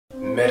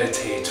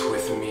Meditate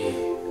with me.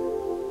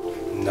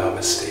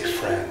 Namaste,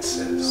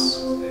 Francis.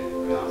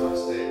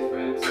 Namaste,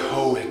 Francis.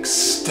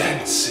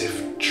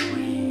 Coextensive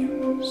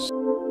dreams.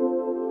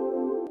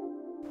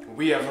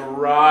 We have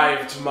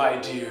arrived, my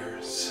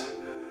dears.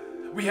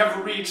 We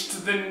have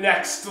reached the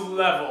next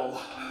level.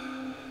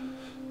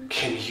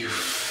 Can you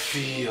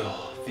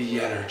feel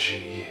the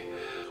energy?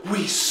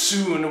 We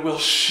soon will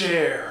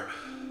share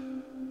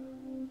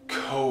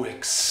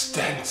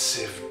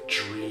coextensive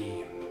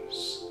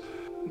dreams.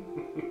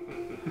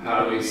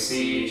 How do we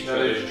see each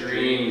other's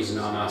dreams,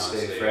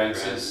 Namaste,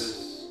 Francis?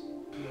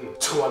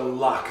 To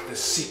unlock the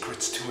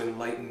secrets to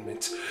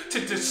enlightenment, to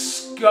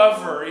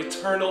discover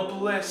eternal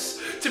bliss,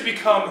 to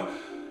become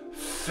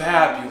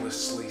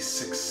fabulously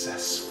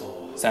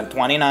successful. Send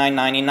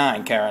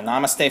 $29.99, Kara.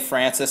 Namaste,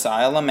 Francis,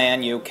 Isle of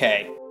Man,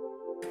 UK.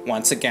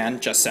 Once again,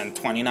 just send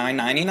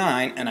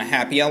 $29.99 and a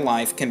happier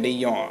life can be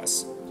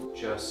yours.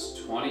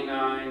 Just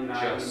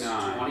 $29.99. Just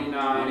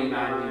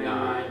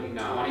 $29.99.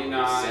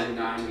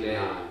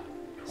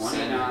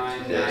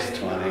 $29.99. Just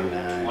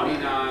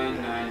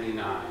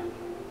 $29.99.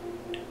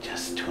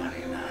 Just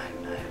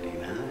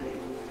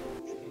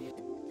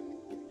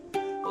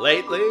 $29.99.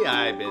 Lately,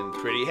 I've been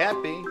pretty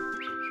happy.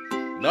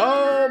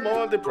 No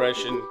more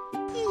depression.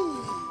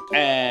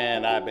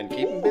 And I've been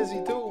keeping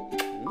busy too.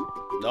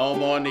 No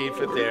more need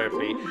for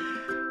therapy.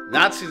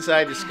 Not since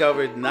I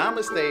discovered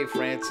Namaste,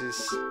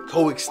 Francis,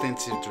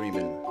 coextensive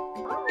dreaming.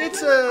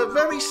 It's a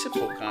very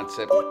simple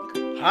concept.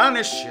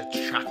 Harness your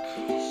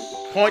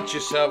chakras. Point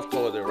yourself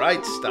toward the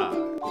right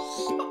stars.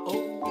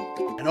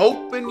 And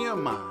open your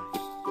mind.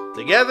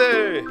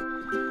 Together,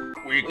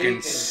 we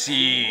can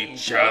see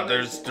each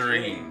other's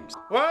dreams.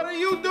 What are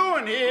you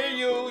doing here,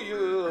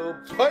 you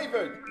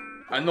pervert?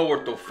 I know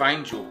where to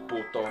find you,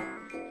 puto.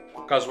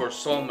 Cause we're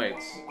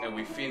soulmates and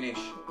we finish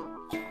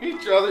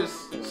Each other's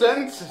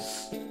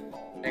senses.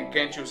 And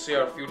can't you see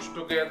our future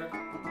together?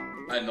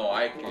 I know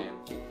I can.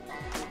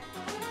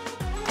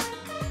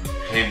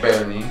 Hey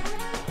Bernie.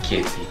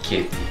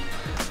 Kitty.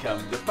 Come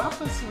to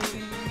Papa,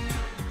 sweetie.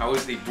 How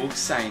is the book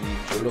signing?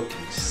 You're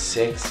looking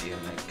sexy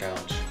on that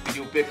couch. Did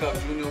you pick up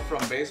Junior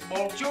from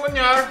baseball?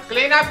 Junior,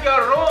 clean up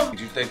your room.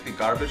 Did you take the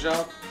garbage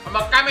out? I'm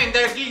gonna come in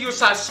there and give you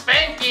some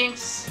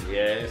spankings.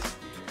 Yes.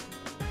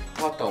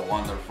 What a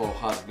wonderful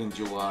husband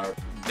you are,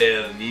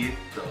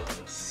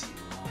 Bernito.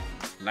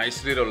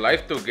 Nice little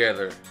life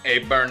together, eh,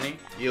 Bernie?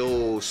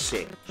 You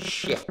sick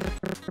shit.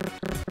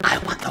 I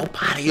want no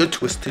part of your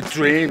twisted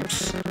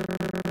dreams.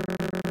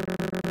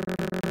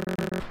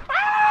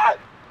 Ah!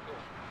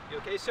 You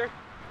okay, sir?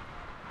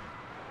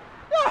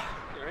 Yeah.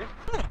 You alright?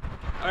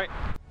 Alright.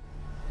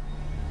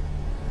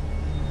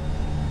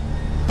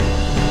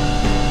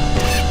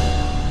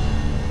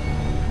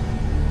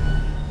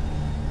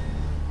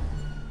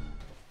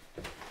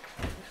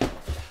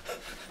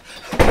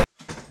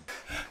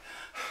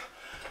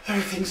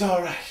 Everything's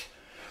all right.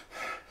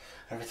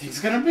 Everything's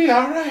gonna be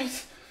all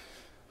right.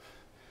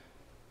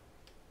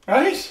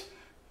 Right?